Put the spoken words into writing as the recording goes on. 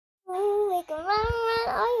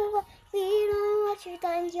truth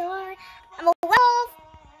and you're. I'm a werewolf.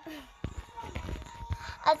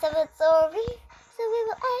 I tell a story, so we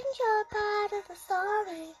will end your part of the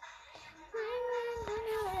story.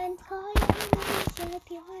 And call your name,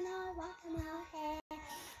 you're not walking our head.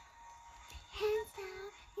 Hands down,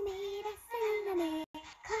 you made us enemy.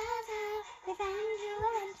 Cause I'll revenge you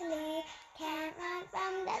eventually. Can't run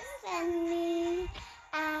from destiny.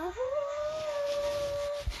 Ow.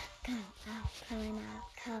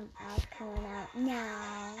 Come out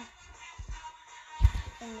now.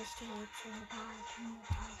 In the streets, in the park,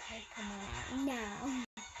 come on out now.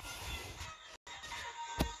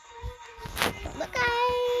 Look,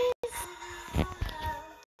 guys.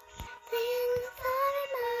 Things are in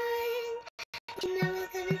mind. You're never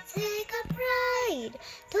gonna take a pride.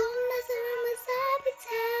 Don't mess around with Zombie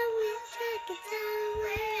Town. We'll track it down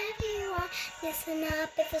wherever you are. Listen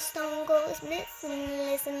up if a stone goes missing.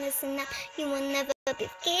 Listen up. You will never be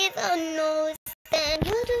forgiven. No, then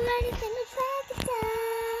you'll do anything to track it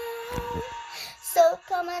down. So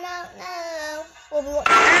come on out now. We'll be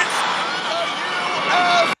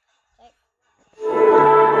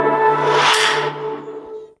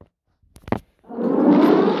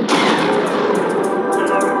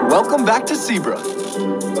Welcome back to Zebra.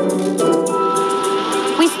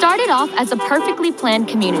 We started off as a perfectly planned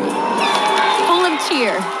community, full of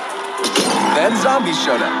cheer. Then zombies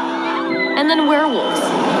showed up. And then werewolves.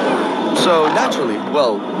 So naturally,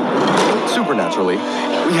 well, supernaturally,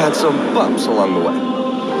 we had some bumps along the way.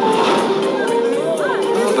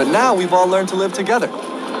 But now we've all learned to live together,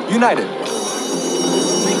 united.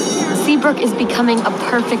 Seabrook is becoming a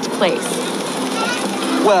perfect place.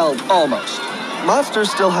 Well, almost. Monsters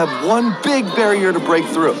still have one big barrier to break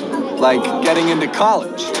through, like getting into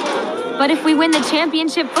college. But if we win the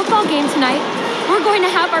championship football game tonight, we're going to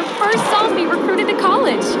have our first zombie recruited to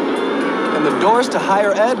college. And the doors to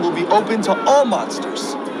higher ed will be open to all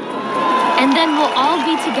monsters. And then we'll all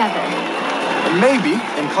be together. And maybe,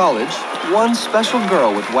 in college, one special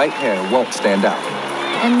girl with white hair won't stand out.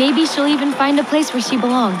 And maybe she'll even find a place where she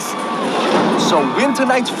belongs. So win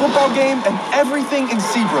tonight's football game and everything in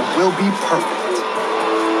Zebra will be perfect.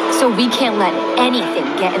 So we can't let anything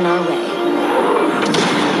get in our way.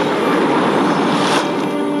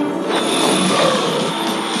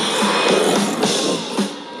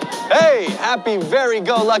 Hey, happy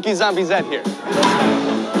very-go-lucky Zombie-Zette here.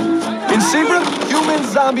 In Zebra,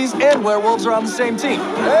 humans, zombies, and werewolves are on the same team.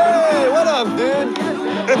 Hey, what up, dude?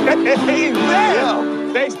 Hey, man!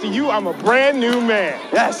 Yo. Thanks to you, I'm a brand new man.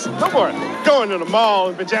 Yes. No more going to the mall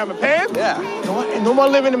in pajama pants. Yeah. No more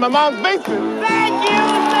living in my mom's basement. Thank you,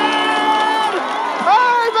 Dad!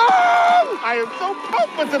 Hi, Mom! I am so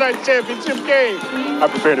pumped for tonight's championship game. I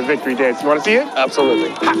prepared a victory dance. You want to see it? Absolutely.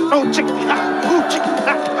 Ha, oh, chicken. Ha, ooh, chicken.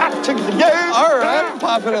 Ha, chicken's a game. All right,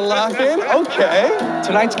 popping and locking. Okay.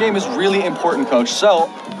 Tonight's game is really important, Coach, so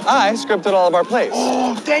I scripted all of our plays.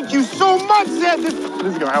 Oh, thank you so much, Dad. This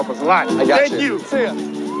is going to help us a lot. I got Thank you. you. See ya.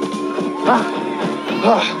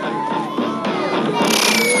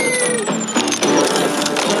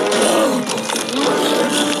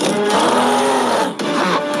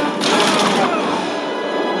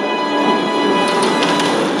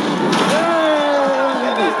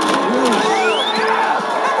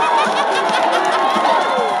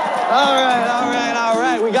 All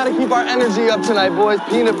right. We got to keep our energy up tonight, boys.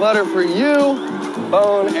 Peanut butter for you,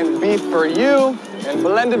 bone and beef for you, and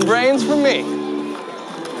blended brains for me.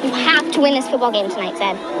 You have to win this football game tonight,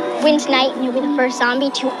 Zed. Win tonight and you'll be the first zombie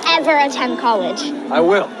to ever attend college. I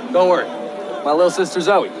will. Don't worry. My little sister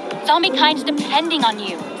Zoe. Zombie kind's depending on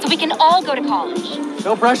you, so we can all go to college.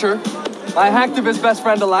 No pressure. My hacktivist best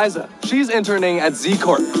friend Eliza. She's interning at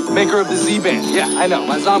Z-Corp, maker of the Z-Band. Yeah, I know.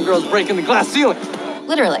 My Zom girl's breaking the glass ceiling.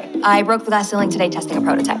 Literally. I broke the glass ceiling today testing a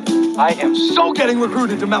prototype. I am so getting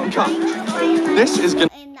recruited to Mountain College. This is gonna...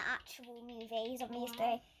 In the actual movie, Zombies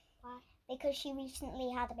 3. Because she recently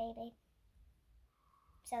had a baby.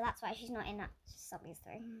 So that's why she's not in that Zombies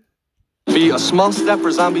 3. be a small step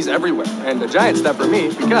for zombies everywhere, and a giant step for me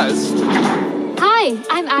because... Hi,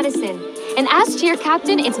 I'm Addison, and as cheer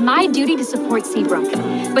captain, it's my duty to support Seabrook.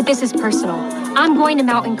 But this is personal. I'm going to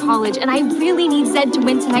Mountain College, and I really need Zed to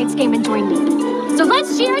win tonight's game and join me. So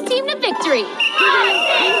let's cheer our team to victory!